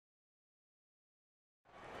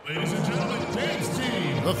Ladies and gentlemen, dance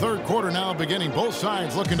team. The third quarter now beginning. Both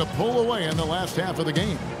sides looking to pull away in the last half of the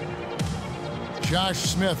game. Josh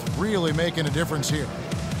Smith really making a difference here.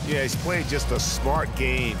 Yeah, he's played just a smart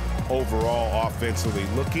game overall offensively,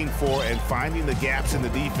 looking for and finding the gaps in the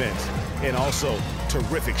defense, and also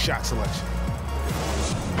terrific shot selection.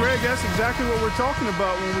 Greg, that's exactly what we're talking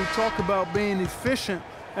about when we talk about being efficient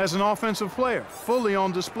as an offensive player. Fully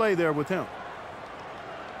on display there with him.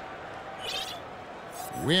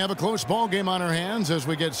 We have a close ball game on our hands as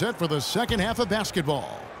we get set for the second half of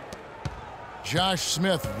basketball. Josh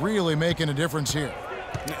Smith really making a difference here.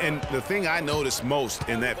 And the thing I noticed most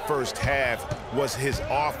in that first half was his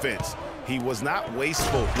offense. He was not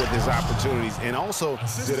wasteful with his opportunities and also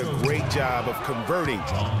did a great job of converting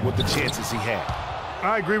with the chances he had.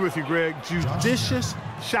 I agree with you, Greg. Judicious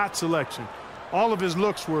shot selection. All of his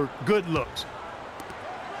looks were good looks.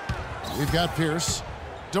 We've got Pierce.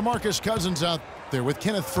 DeMarcus Cousins out there with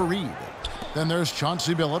Kenneth Faried. Then there's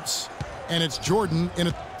Chauncey Billups. And it's Jordan in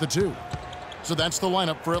at the 2. So that's the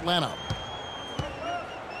lineup for Atlanta.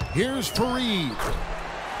 Here's Faried.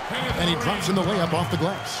 And he drops in the layup off the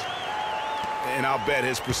glass. And I'll bet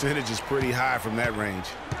his percentage is pretty high from that range.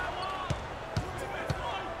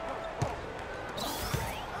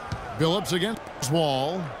 Billups against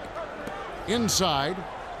Wall. Inside.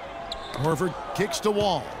 Horford kicks to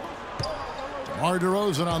Wall. DeMar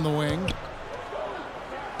DeRozan on the wing.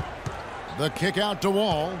 The kick out to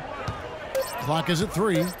Wall. Clock is at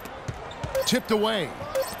 3. Tipped away.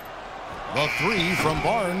 The 3 from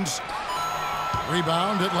Barnes.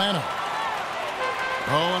 Rebound Atlanta.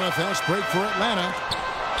 Oh, and a fast break for Atlanta.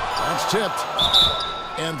 That's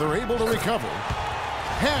tipped. And they're able to recover.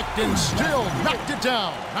 Hacked and still knocked it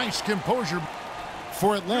down. Nice composure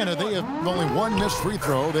for Atlanta. They have only 1 missed free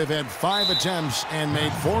throw. They've had 5 attempts and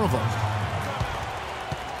made 4 of them.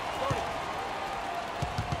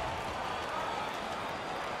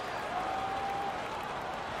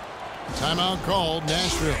 Timeout called,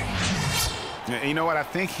 Nashville. And you know what? I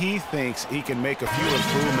think he thinks he can make a few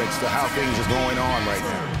improvements to how things are going on right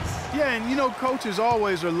now. Yeah, and you know, coaches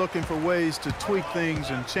always are looking for ways to tweak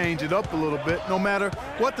things and change it up a little bit, no matter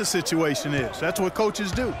what the situation is. That's what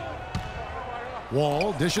coaches do.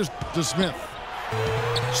 Wall dishes to Smith.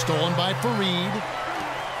 Stolen by Faried.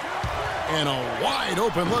 And a wide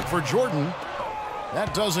open look for Jordan.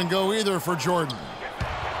 That doesn't go either for Jordan.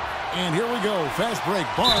 And here we go. Fast break.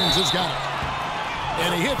 Barnes has got it.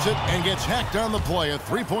 And he hits it and gets hacked on the play. A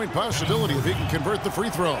 3-point possibility if he can convert the free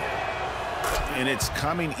throw. And it's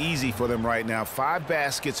coming easy for them right now. 5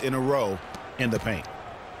 baskets in a row in the paint.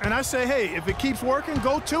 And I say, hey, if it keeps working,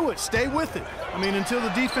 go to it. Stay with it. I mean, until the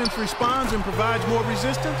defense responds and provides more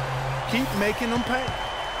resistance, keep making them pay.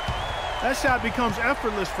 That shot becomes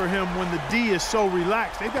effortless for him when the D is so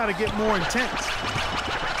relaxed. They've got to get more intense.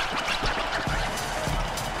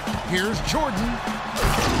 Here's Jordan.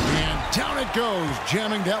 And down it goes,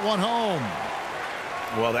 jamming that one home.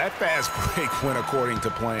 Well, that fast break went according to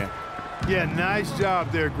plan. Yeah, nice job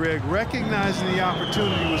there, Greg. Recognizing the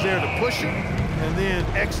opportunity was there to push it, and then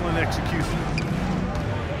excellent execution.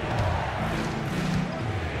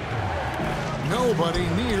 Nobody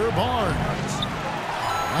near Barnes.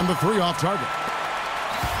 And the 3 off target.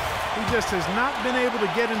 He just has not been able to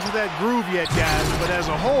get into that groove yet, guys, but as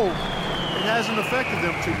a whole, it hasn't affected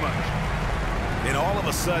them too much. And all of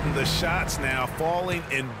a sudden, the shots now falling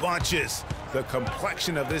in bunches. The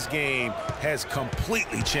complexion of this game has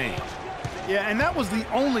completely changed. Yeah, and that was the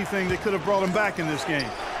only thing that could have brought him back in this game.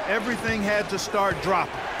 Everything had to start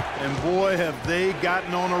dropping. And boy, have they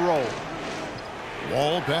gotten on a roll.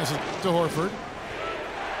 Wall passes to Horford.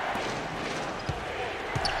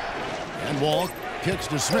 And Wall kicks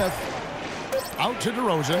to Smith. Out to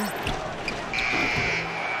DeRozan.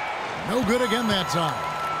 No good again that time.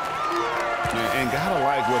 And gotta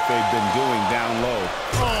like what they've been doing down low.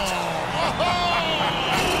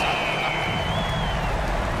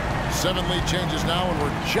 7 lead changes now, and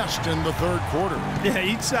we're just in the third quarter. Yeah,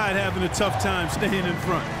 each side having a tough time staying in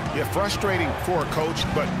front. Yeah, frustrating for a coach,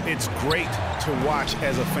 but it's great to watch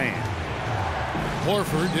as a fan.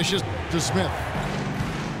 Horford dishes to Smith.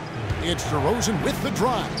 It's DeRozan with the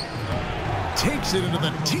drive. Takes it into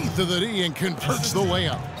the teeth of the D and converts the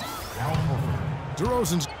layup.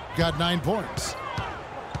 DeRozan's got 9 points.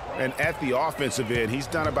 And at the offensive end, he's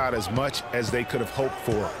done about as much as they could have hoped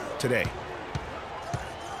for today.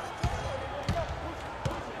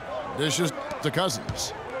 Dishes to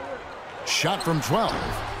Cousins. Shot from 12.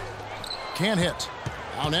 Can't hit.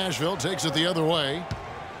 Now Nashville takes it the other way.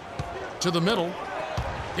 To the middle.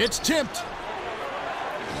 It's tipped.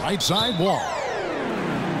 Right side Wall.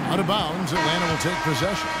 Out of bounds, Atlanta will take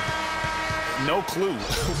possession. no clue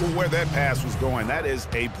where that pass was going. That is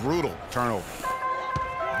a brutal turnover.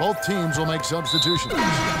 Both teams will make substitutions.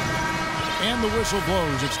 And the whistle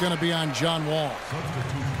blows. It's going to be on John Wall.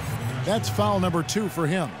 That's foul number 2 for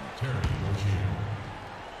him.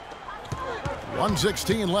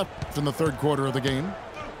 1:16 left in the third quarter of the game.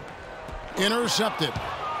 Intercepted.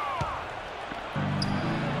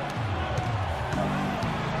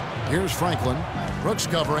 Here's Franklin. Brooks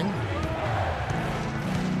covering.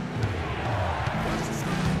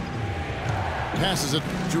 Passes it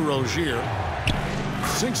to Rozier.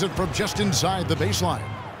 Sinks it from just inside the baseline.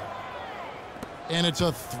 And it's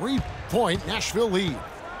a 3-point Nashville lead.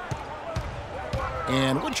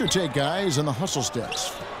 And what's your take, guys, on the hustle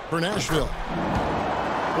steps for Nashville?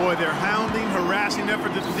 Boy, their hounding, harassing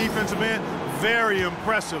effort at the defensive end, very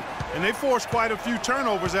impressive. And they forced quite a few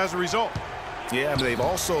turnovers as a result. Yeah, but they've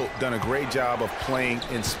also done a great job of playing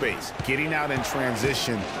in space, getting out in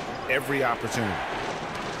transition every opportunity.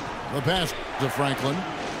 The pass to Franklin.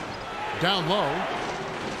 Down low.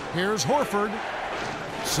 Here's Horford.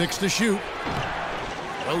 6 to shoot.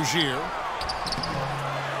 Rozier.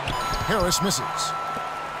 Harris misses.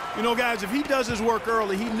 You know, guys, if he does his work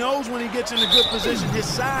early, he knows when he gets in a good position, his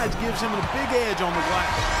size gives him a big edge on the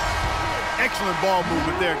glass. Excellent ball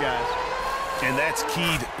movement there, guys. And that's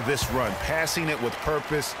keyed this run. Passing it with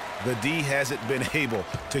purpose, the D hasn't been able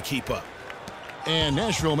to keep up. And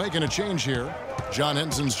Nashville making a change here. John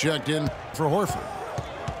Henson's checked in for Horford.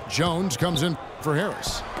 Jones comes in for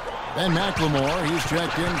Harris. Then McLemore, he's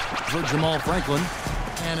checked in for Jamal Franklin.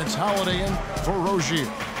 And it's Holiday in for Rozier.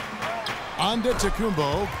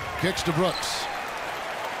 Antetokounmpo kicks to Brooks.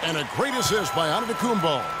 And a great assist by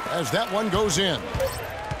Antetokounmpo as that one goes in.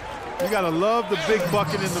 You got to love the big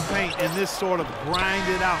bucket in the paint in this sort of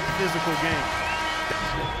grinded-out physical game.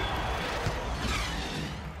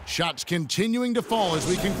 Shots continuing to fall as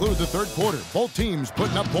we conclude the third quarter. Both teams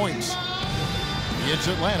putting up points. It's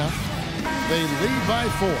Atlanta. They lead by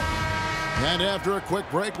 4. And after a quick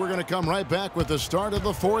break, we're going to come right back with the start of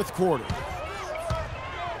the fourth quarter.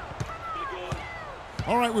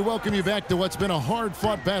 All right, we welcome you back to what's been a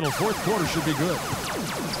hard-fought battle. Fourth quarter should be good.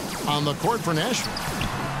 On the court for Nashville.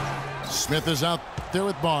 Smith is out there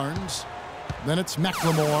with Barnes. Then it's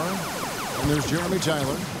McLemore. And there's Jeremy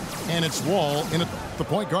Tyler. And it's Wall in the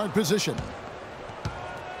point guard position.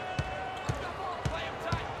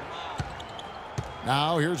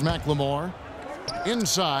 Now here's McLemore.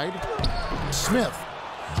 Inside. Smith.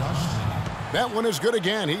 That one is good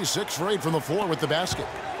again. He's 6 for 8 from the floor with the basket.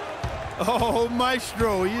 Oh,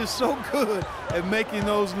 Maestro, he is so good at making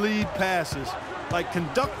those lead passes, like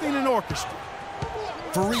conducting an orchestra.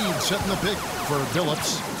 Fareed setting the pick for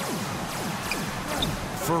Phillips.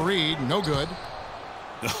 Fareed, no good.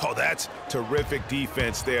 Oh, that's terrific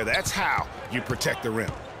defense there. That's how you protect the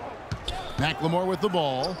rim. McLemore with the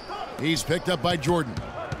ball. He's picked up by Jordan.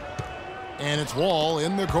 And it's Wall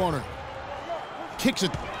in the corner. Kicks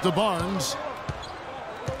it to Barnes.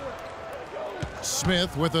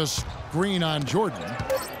 Smith with a screen on Jordan.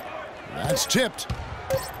 That's tipped.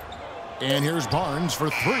 And here's Barnes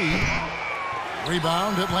for 3.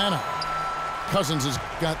 Rebound, Atlanta. Cousins has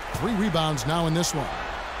got 3 rebounds now in this one.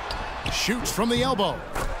 Shoots from the elbow.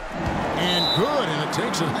 And good, and it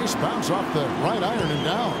takes a nice bounce off the right iron and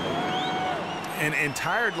down. And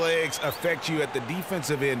tired legs affect you at the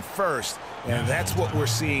defensive end first, and that's what we're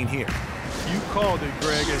seeing here. You called it,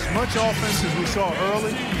 Greg. As much offense as we saw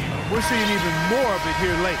early, we're seeing even more of it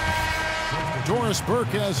here late. Doris Burke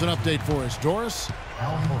has an update for us. Doris?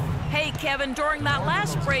 Hey, Kevin, during that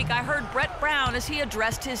last break, I heard Brett Brown as he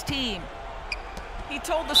addressed his team. He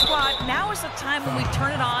told the squad, now is the time when we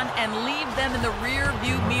turn it on and leave them in the rear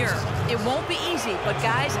view mirror. It won't be easy, but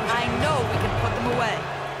guys, I know we can put them away.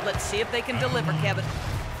 Let's see if they can deliver, Kevin.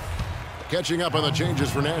 Catching up on the changes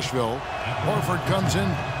for Nashville. Horford comes in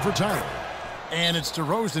for Tyler. And it's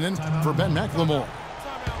DeRozan in for Ben McLemore.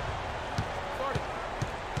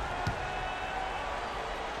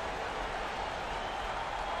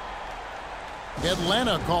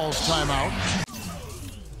 Atlanta calls timeout.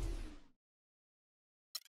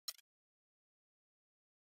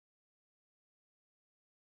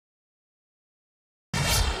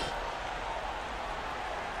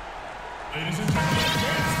 Ladies and gentlemen,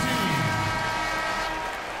 men's team.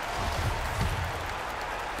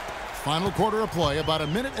 Final quarter of play, about a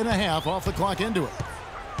minute and a half off the clock into it.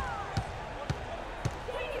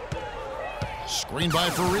 Screen by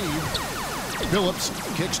Fareed. Phillips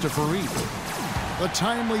kicks to Fareed. The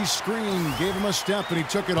timely screen gave him a step, and he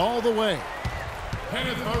took it all the way.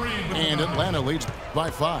 And Atlanta leads by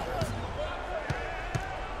 5.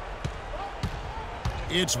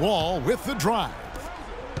 It's Wall with the drive.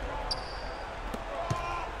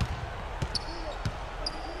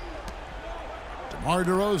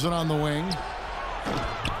 DeRozan on the wing.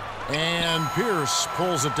 And Pierce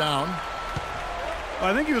pulls it down.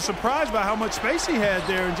 I think he was surprised by how much space he had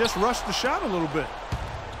there and just rushed the shot a little bit.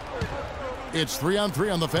 It's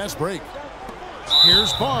 3-on-3 on the fast break.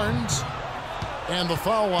 Here's Barnes. And the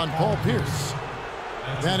foul on Paul Pierce.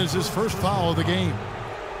 That is his first foul of the game.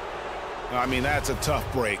 I mean, that's a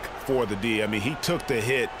tough break for the D. I mean, he took the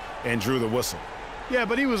hit and drew the whistle. Yeah,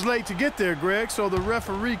 but he was late to get there, Greg, so the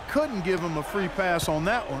referee couldn't give him a free pass on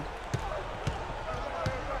that one.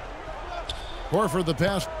 Horford the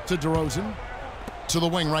pass to DeRozan. To the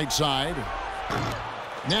wing right side.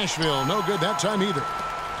 Nashville, no good that time either.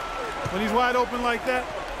 When he's wide open like that,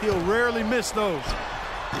 he'll rarely miss those.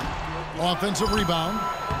 Offensive rebound.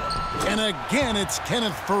 And again, it's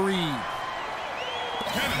Kenneth Faried.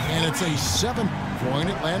 And it's a 7-point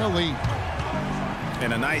Atlanta lead.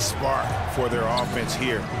 And a nice spark for their offense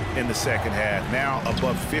here in the second half. Now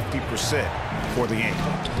above 50% for the game.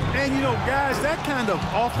 And, you know, guys, that kind of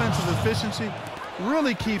offensive efficiency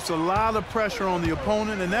really keeps a lot of pressure on the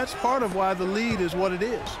opponent, and that's part of why the lead is what it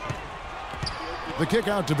is. The kick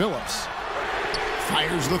out to Billups.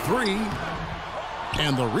 Fires the three.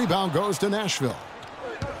 And the rebound goes to Nashville.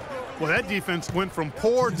 Well, that defense went from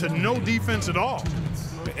poor to no defense at all.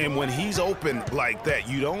 And when he's open like that,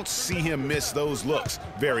 you don't see him miss those looks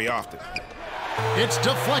very often. It's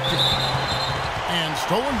deflected. And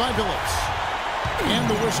stolen by Billups. And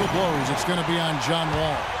the whistle blows. It's going to be on John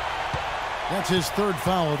Wall. That's his third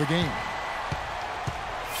foul of the game.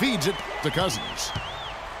 Feeds it to Cousins.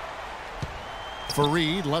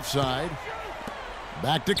 Faried, left side.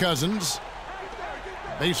 Back to Cousins.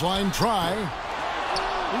 Baseline try.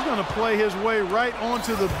 He's going to play his way right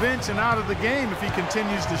onto the bench and out of the game if he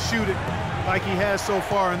continues to shoot it like he has so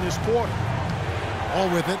far in this quarter. All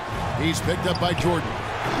with it. He's picked up by Jordan.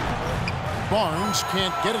 Barnes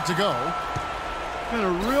can't get it to go. It's been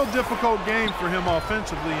a real difficult game for him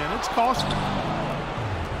offensively, and it's costing him.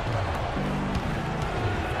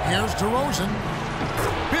 Here's DeRozan.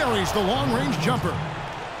 Buries the long-range jumper.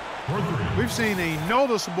 We've seen a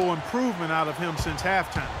noticeable improvement out of him since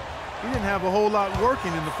halftime. He didn't have a whole lot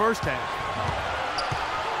working in the first half.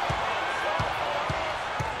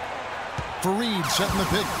 Faried setting the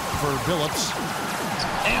pick for Billups.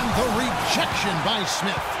 And the rejection by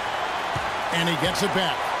Smith. And he gets it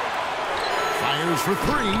back. Fires for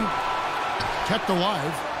three. Kept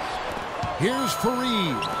alive. Here's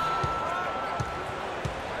Faried.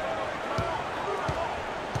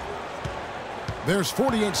 There's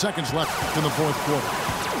 48 seconds left in the fourth quarter.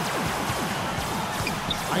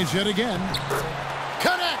 Finds yet again.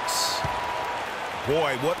 Connects.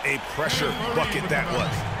 Boy, what a pressure bucket that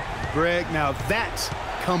was. Greg, now that's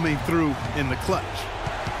coming through in the clutch.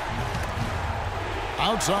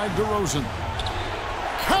 Outside DeRozan.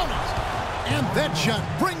 Count it! And that shot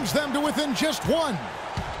brings them to within just one.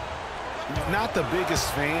 Not the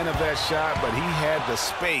biggest fan of that shot, but he had the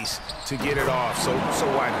space to get it off, so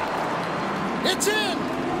why not? It's in!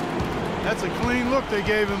 That's a clean look they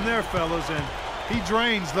gave him there, fellas, and he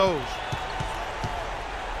drains those.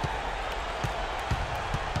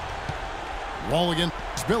 Wall against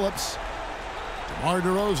Billups.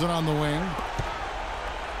 DeRozan on the wing.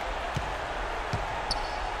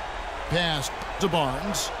 Pass to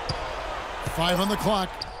Barnes. 5 on the clock.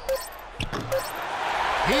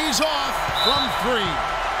 He's off from 3.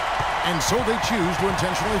 And so they choose to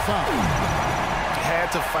intentionally foul.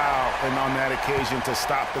 Had to foul, and on that occasion to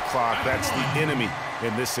stop the clock. That's the enemy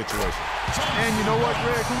in this situation. And you know what,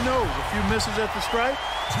 Greg? Who knows? A few misses at the stripe,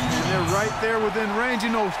 and they're right there within range.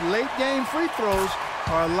 You know, late game free throws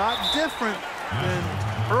are a lot different than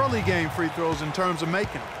early game free throws in terms of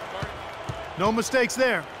making them. No mistakes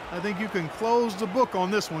there. I think you can close the book on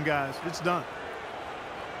this one, guys. It's done.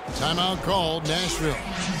 Timeout called, Nashville.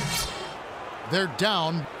 They're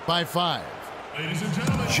down by 5. Ladies and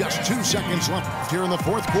gentlemen, Just 2 seconds left here in the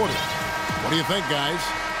fourth quarter. What do you think, guys?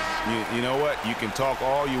 You know what? You can talk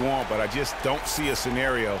all you want, but I just don't see a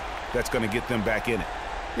scenario that's going to get them back in it.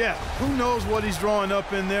 Yeah, who knows what he's drawing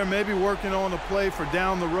up in there, maybe working on a play for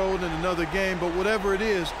down the road in another game, but whatever it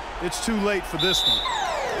is, it's too late for this one.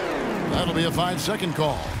 That'll be a 5-second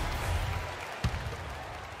call.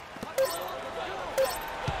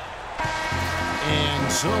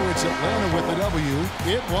 And so it's Atlanta with the W.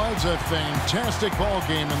 It was a fantastic ball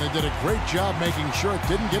game, and they did a great job making sure it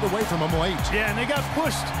didn't get away from them late. Yeah, and they got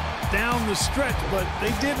pushed down the stretch, but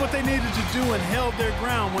they did what they needed to do and held their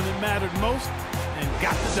ground when it mattered most and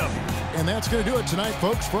got the W. And that's going to do it tonight,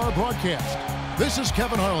 folks, for our broadcast. This is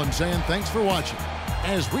Kevin Harlan saying thanks for watching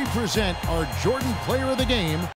as we present our Jordan Player of the Game.